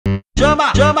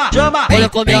Olha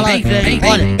como ela vem,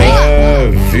 olha.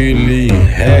 EVELYN,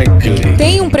 REGLY.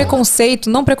 Tem um preconceito,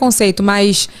 não preconceito,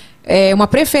 mas uma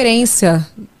preferência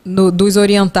dos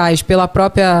orientais pela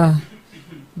própria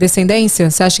descendência?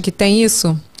 Você acha que tem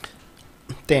isso?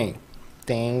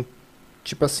 Tem,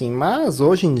 tipo assim, mas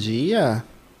hoje em dia,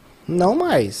 não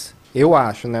mais, eu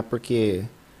acho, né, porque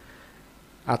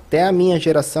até a minha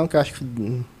geração, que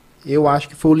eu acho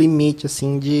que foi o limite,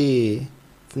 assim,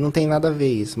 não tem nada a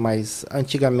ver isso, mas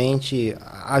antigamente,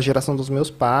 a geração dos meus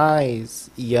pais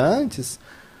e antes,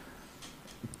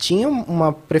 tinha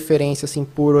uma preferência, assim,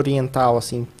 por oriental,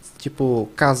 assim, tipo,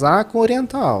 casar com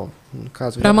oriental, no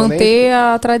caso Pra japonês. manter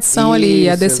a tradição ali,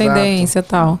 a Isso, descendência e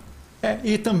tal.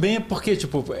 E também é porque,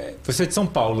 tipo, você é de São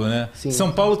Paulo, né? Sim.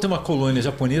 São Paulo tem uma colônia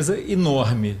japonesa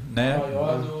enorme, né?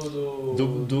 Maior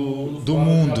Do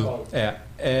mundo.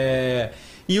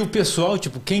 E o pessoal,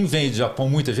 tipo, quem vem do Japão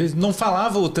muitas vezes não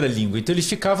falava outra língua, então eles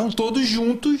ficavam todos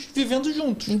juntos, vivendo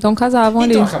juntos. Então casavam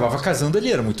Então ali. acabava casando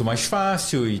ali, era muito mais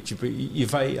fácil e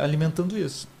vai alimentando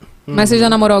isso. Mas você já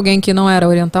namorou alguém que não era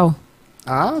oriental?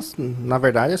 Ah, na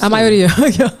verdade, assim, A maioria.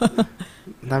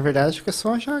 na verdade, acho que é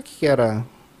só já que era...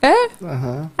 É?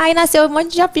 Aham. Aí nasceu um monte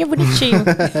de japinha bonitinho.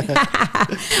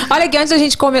 Olha aqui, antes da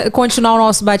gente continuar o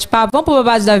nosso bate-papo, vamos pro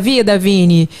babado da vida,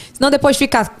 Vini? Senão depois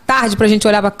fica tarde pra gente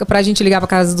olhar pra gente ligar pra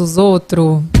casa dos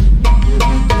outros.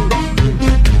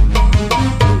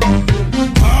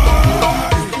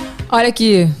 Olha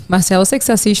aqui, Marcelo, eu sei que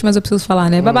você assiste, mas eu preciso falar,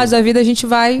 né? Babado da vida, a gente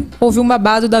vai ouvir um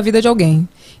babado da vida de alguém.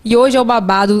 E hoje é o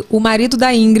babado, o marido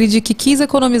da Ingrid, que quis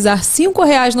economizar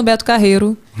R$5 no Beto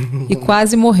Carreiro e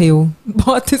quase morreu.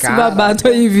 Bota esse babado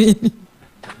aí, Vini.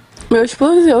 Meu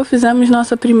esposo e eu fizemos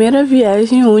nossa primeira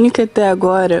viagem única até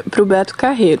agora pro Beto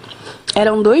Carreiro.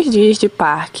 Eram 2 dias de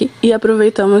parque e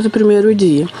aproveitamos o primeiro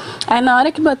dia. Aí na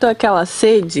hora que bateu aquela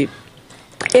sede,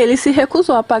 ele se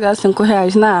recusou a pagar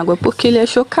R$5 na água porque ele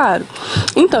achou caro.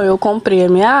 Então eu comprei a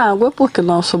minha água, porque eu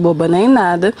não sou boba nem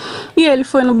nada, e ele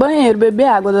foi no banheiro beber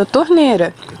água da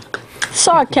torneira.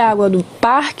 Só que a água do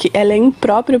parque, ela é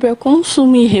imprópria para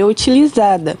consumo e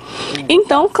reutilizada.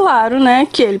 Então, claro, né,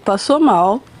 que ele passou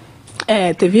mal,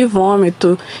 teve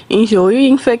vômito, enjoo e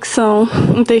infecção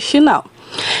intestinal.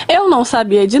 Eu não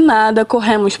sabia de nada,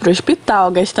 corremos para o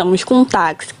hospital, gastamos com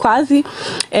táxi, quase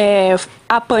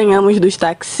apanhamos dos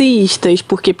taxistas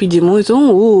porque pedimos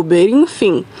um Uber,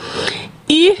 enfim.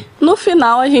 E no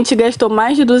final a gente gastou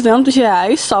mais de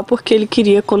R$200 só porque ele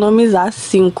queria economizar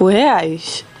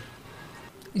R$5.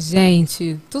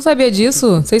 Gente, tu sabia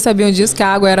disso? Vocês sabiam disso, que a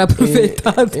água era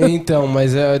aproveitada? Então,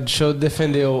 mas deixa eu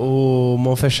defender o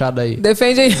mão fechada aí.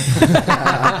 Defende aí.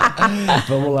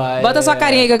 Vamos lá. Bota sua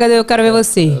carinha aí, que eu quero ver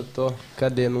você.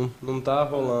 Cadê? Não tá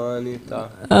rolando e tá.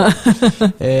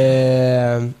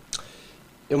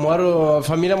 A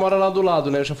família mora lá do lado,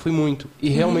 né? Eu já fui muito. E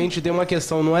realmente tem uma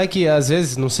questão, não é que às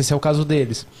vezes, não sei se é o caso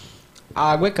deles,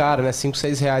 a água é cara, né? 5,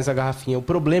 6 reais a garrafinha. O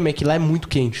problema é que lá é muito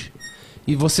quente.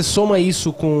 E você soma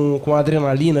isso com a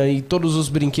adrenalina e todos os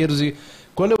brinquedos. E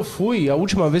quando eu fui, a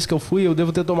última vez que eu fui, eu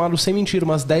devo ter tomado, sem mentira,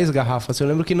 umas 10 garrafas. Eu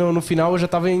lembro que no final eu já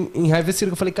tava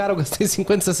enraivecido. Eu falei, cara, eu gastei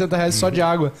 50, 60 reais só de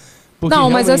água. Porque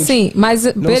não, mas assim,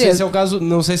 beleza.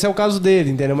 Não sei se é o caso dele,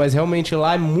 entendeu? Mas realmente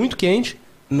lá é muito quente.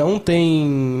 Não tem,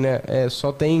 né?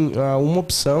 Só tem uma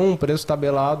opção, um preço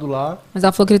tabelado lá. Mas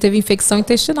ela falou que ele teve infecção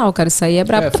intestinal, cara. Isso aí é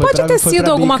brabo. Pode ter sido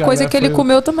alguma bica, coisa, né? Que ele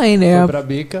comeu também, né? Foi pra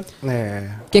bica.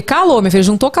 Porque calor, minha filha,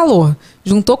 juntou calor.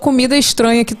 Juntou comida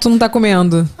estranha que tu não tá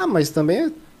comendo. Ah, mas também...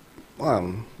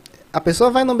 a pessoa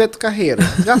vai no Beto Carreiro,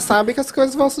 já sabe que as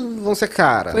coisas vão ser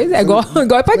caras. Pois é, igual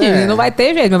pra Disney. Não vai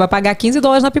ter jeito, mas vai pagar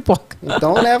 $15 na pipoca.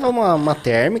 Então leva uma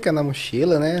térmica na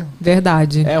mochila, né?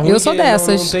 Verdade. Eu sou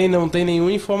dessas. Não tem nenhum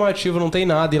informativo, não tem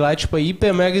nada. E lá é tipo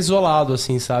hiper mega isolado,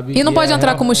 assim, sabe? E não pode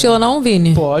entrar com mochila não,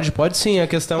 Vini? Pode sim. A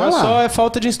questão é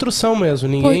falta de instrução mesmo.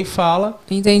 Ninguém fala.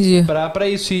 Entendi. Pra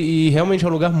isso. E realmente é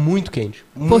um lugar muito quente.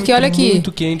 Porque olha aqui.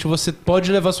 Muito quente. Você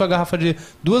pode levar sua garrafa de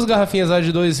 2 garrafinhas lá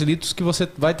de 2 litros que você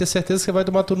vai ter certeza que você vai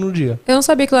tomar tudo no dia. Eu não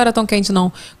sabia que lá era tão quente,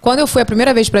 não. Quando eu fui a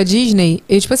primeira vez pra Disney,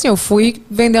 eu fui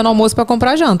vendendo almoço pra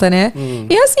comprar janta, né?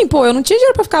 E assim, eu não tinha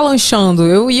dinheiro pra ficar lanchando.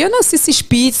 Eu ia na Cissis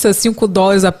Pizza,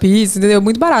 $5 a pizza, entendeu?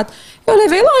 Muito barato. Eu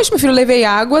levei lanche, meu filho. Eu levei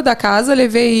água da casa,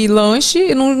 levei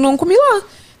lanche e não comi lá.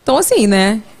 Então, assim,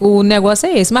 né? O negócio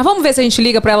é esse. Mas vamos ver se a gente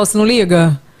liga pra ela, se não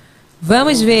liga?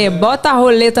 Vamos ver. Bota a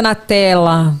roleta na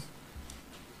tela.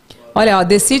 Olha,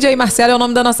 decide aí, Marcelo, é o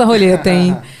nome da nossa roleta,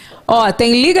 hein?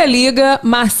 Tem liga,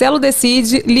 Marcelo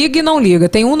decide, liga e não liga.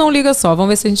 Tem um não liga só. Vamos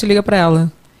ver se a gente liga pra ela.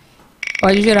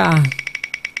 Pode girar.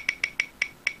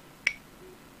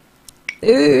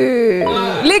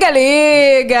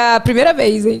 Liga! Primeira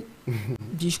vez, hein?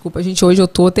 Desculpa, gente, hoje eu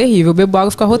tô terrível. Eu bebo água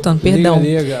e fico arrotando, perdão.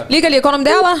 Liga ali, qual é o nome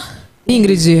dela?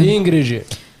 Ingrid.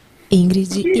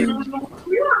 Ingrid.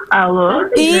 Alô?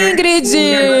 Ingrid!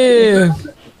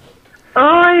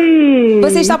 Oi!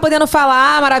 Você está podendo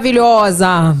falar,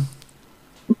 maravilhosa?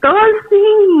 Tô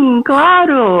sim,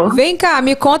 claro! Vem cá,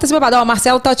 me conta esse babado. Ó, o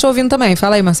Marcelo tá te ouvindo também.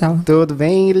 Fala aí, Marcelo. Tudo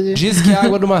bem, Ingrid? Diz que é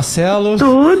água do Marcelo.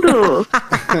 Tudo!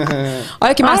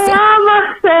 Olha que Marcelo.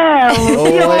 Marcelo!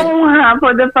 Que honra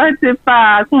poder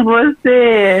participar com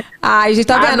você! Ai, a gente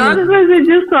tá vendo. Adoro suas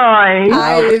edições!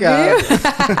 Ai,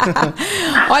 obrigado.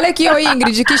 Olha aqui, ô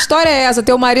Ingrid, que história é essa?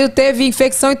 Teu marido teve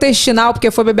infecção intestinal porque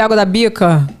foi beber água da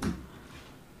bica?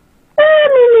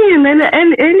 Menina,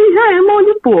 ele já é mão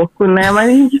de porco, né? Mas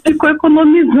a gente ficou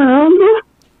economizando.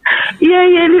 E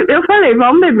aí eu falei,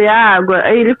 vamos beber água?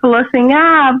 Aí ele falou assim,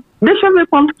 deixa eu ver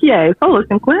quanto que é. Ele falou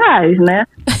R$5, né?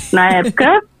 Na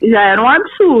época já era um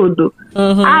absurdo.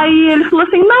 Uhum. Aí ele falou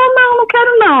assim, não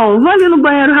quero não. Vou ali no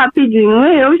banheiro rapidinho.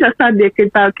 Eu já sabia que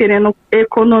ele tava querendo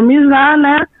economizar,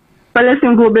 né? Falei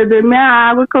assim, vou beber minha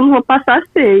água que eu não vou passar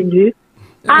sede.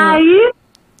 Aí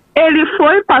ele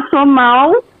foi, passou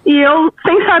mal. E eu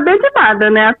sem saber de nada,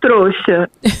 né, a trouxa.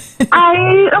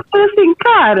 Aí eu falei assim,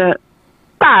 cara,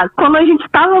 tá, quando a gente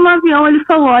tava no avião, ele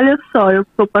falou, olha só, eu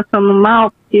tô passando mal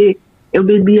porque eu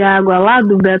bebi água lá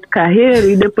do Beto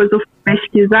Carreiro e depois eu fui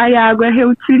pesquisar e a água é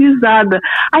reutilizada.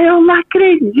 Aí eu não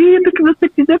acredito que você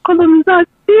quiser economizar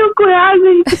R$5 e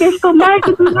a gente gastou mais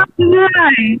de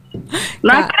R$200.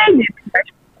 Não acredito.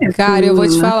 Cara, eu vou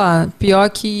te falar, pior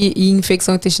que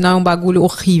infecção intestinal é um bagulho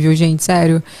horrível, gente,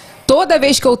 sério. Toda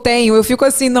vez que eu tenho, eu fico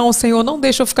assim, não, senhor, não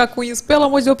deixa eu ficar com isso. Pelo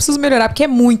amor de Deus, eu preciso melhorar, porque é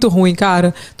muito ruim,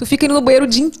 cara. Tu fica indo no banheiro o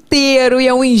dia inteiro e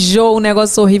é um enjoo, um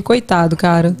negócio horrível. Coitado,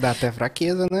 cara. Dá até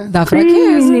fraqueza, né? Dá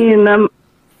fraqueza. Menina.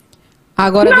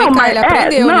 Agora Não, vem cá, mas ele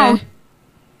aprendeu, não. né?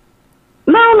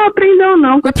 Não aprendeu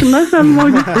não, continua sendo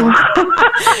mão de porco.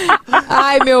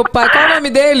 Ai, meu pai, qual é o nome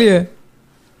dele?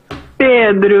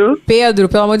 Pedro,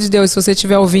 pelo amor de Deus, se você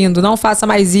estiver ouvindo, não faça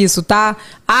mais isso, tá?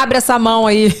 Abre essa mão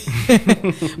aí.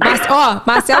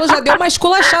 Marcelo já deu uma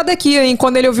esculachada aqui, hein,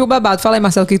 quando ele ouviu o babado. Fala aí,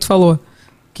 Marcelo, o que tu falou?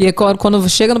 Que quando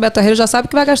chega no Beto Carreiro já sabe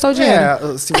que vai gastar o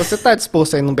dinheiro. Se você tá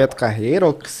disposto a ir no Beto Carreiro,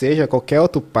 ou que seja, qualquer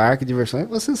outro parque de diversões,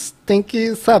 você tem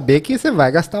que saber que você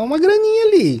vai gastar uma graninha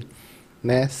ali,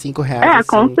 né? R$5. Assim.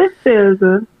 Com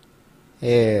certeza.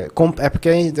 É porque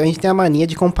a gente tem a mania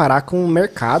de comparar com o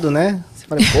mercado, né?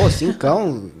 Falei, pô, 5,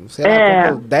 sei lá,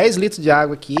 compro 10 litros de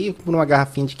água aqui por uma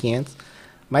garrafinha de 500.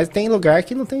 Mas tem lugar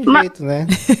que não tem jeito, né?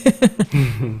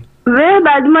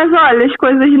 Verdade, mas olha, as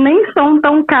coisas nem são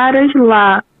tão caras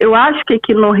lá. Eu acho que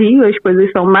aqui no Rio as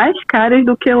coisas são mais caras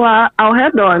do que lá ao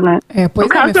redor, né? Pois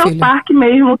no caso é o parque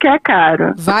mesmo que é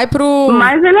caro. Vai pro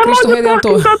Mas ele é Cristo mão de porco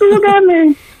Redentor. em todo lugar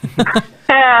mesmo.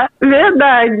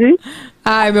 Verdade.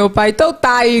 Ai, meu pai. Então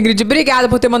tá, Ingrid. Obrigada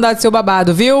por ter mandado seu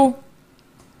babado, viu?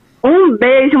 Um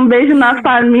beijo na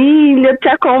família, te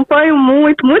acompanho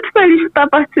muito feliz de estar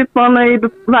participando aí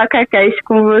do VacaCast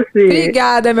com você.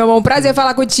 Obrigada, meu amor, prazer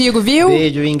falar contigo, viu?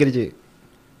 Beijo, Ingrid.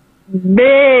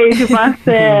 Beijo,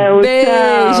 Marcelo.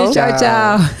 Beijo,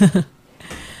 tchau.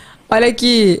 Olha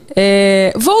aqui,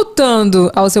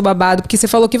 voltando ao seu babado, porque você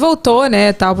falou que voltou,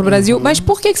 né, tal, pro Brasil, mas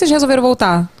por que vocês resolveram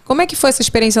voltar? Como é que foi essa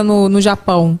experiência no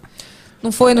Japão?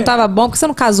 Não tava bom, porque você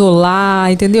não casou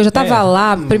lá, entendeu? Já tava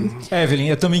lá. Evelyn,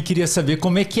 eu também queria saber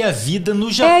como é que é a vida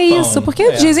no Japão. É isso,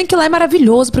 porque dizem que lá é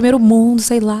maravilhoso, primeiro mundo,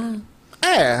 sei lá.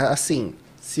 Assim,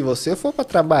 se você for pra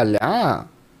trabalhar,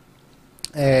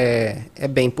 é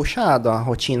bem puxado a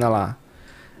rotina lá.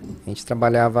 A gente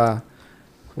trabalhava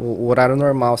o horário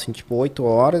normal, assim, tipo 8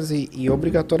 horas e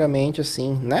obrigatoriamente,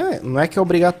 assim, né? Não é que é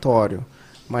obrigatório,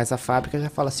 mas a fábrica já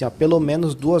fala assim, ó, pelo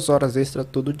menos 2 horas extra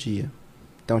todo dia.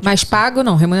 Então, tipo, mas pago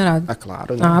não, remunerado?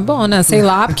 Claro. Né? Bom, né? Sei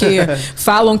lá, porque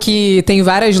falam que tem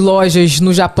várias lojas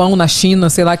no Japão, na China,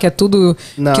 sei lá, que é tudo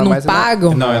que não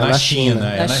pagam. Não, é na China.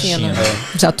 É na China.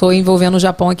 Já tô envolvendo o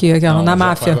Japão aqui, na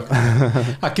máfia.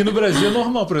 Aqui no Brasil é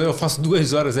normal, por exemplo, eu faço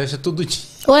 2 horas extra todo dia.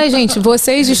 Ué, gente,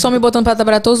 vocês estão me botando pra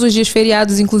trabalhar todos os dias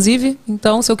feriados, inclusive.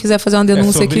 Então, se eu quiser fazer uma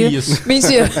denúncia aqui... Isso.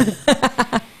 Mentira.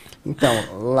 Então,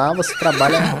 lá você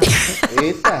trabalha...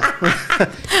 Eita!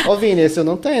 Ô, Vini, esse eu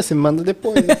não tenho, você me manda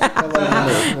depois.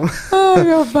 Ai,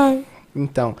 meu pai.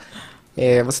 Então,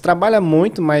 você trabalha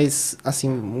muito, mas,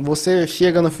 assim, você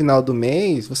chega no final do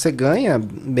mês, você ganha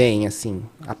bem, assim.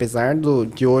 Apesar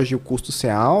de hoje o custo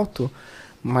ser alto,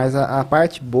 mas a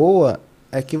parte boa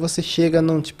é que você chega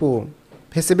num, tipo...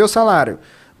 Recebeu o salário,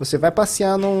 você vai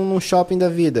passear num shopping da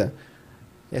vida.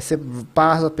 Você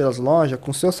passa pelas lojas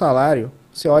com seu salário...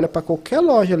 Você olha para qualquer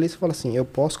loja ali e fala assim, eu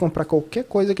posso comprar qualquer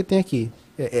coisa que tem aqui.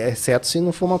 Exceto se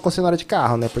não for uma concessionária de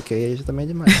carro, né? Porque aí já também é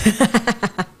demais.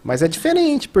 Mas é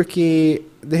diferente, porque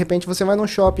de repente você vai num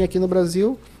shopping aqui no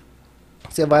Brasil,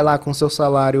 você vai lá com o seu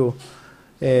salário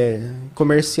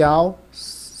comercial,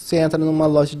 você entra numa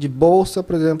loja de bolsa,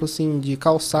 por exemplo, assim, de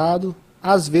calçado,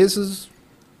 às vezes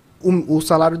o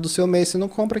salário do seu mês você não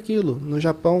compra aquilo. No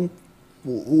Japão,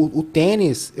 o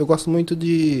tênis, eu gosto muito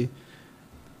de...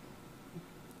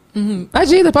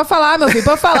 Adidas, pode falar, meu filho,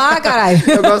 pode falar, caralho.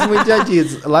 Eu gosto muito de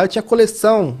Adidas. Lá eu tinha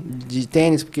coleção de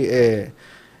tênis, porque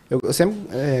eu sempre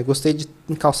gostei de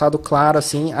calçado claro,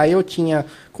 assim. Aí eu tinha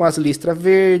com as listras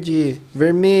verde,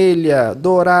 vermelha,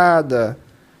 dourada.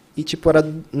 E, tipo,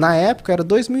 na época era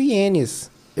 2.000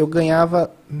 ienes. Eu ganhava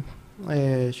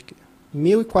acho que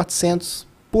 1.400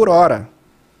 por hora.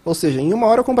 Ou seja, em uma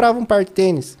hora eu comprava um par de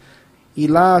tênis. E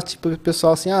lá, tipo, o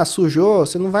pessoal assim, sujou,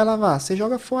 você não vai lavar, você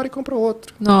joga fora e compra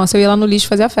outro. Nossa, eu ia lá no lixo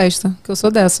fazer a festa, que eu sou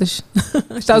dessas.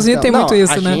 Os Estados Unidos tem muito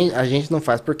isso, né? A gente não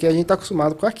faz porque a gente tá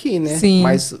acostumado com aqui, né? Sim.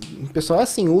 Mas o pessoal,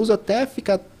 assim, usa até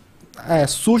ficar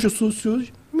sujo,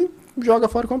 joga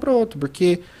fora e compra outro.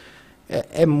 Porque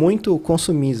é muito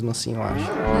consumismo, assim, eu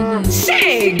acho.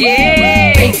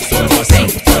 Cheguei!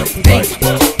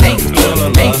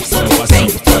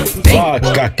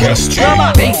 VacaCast.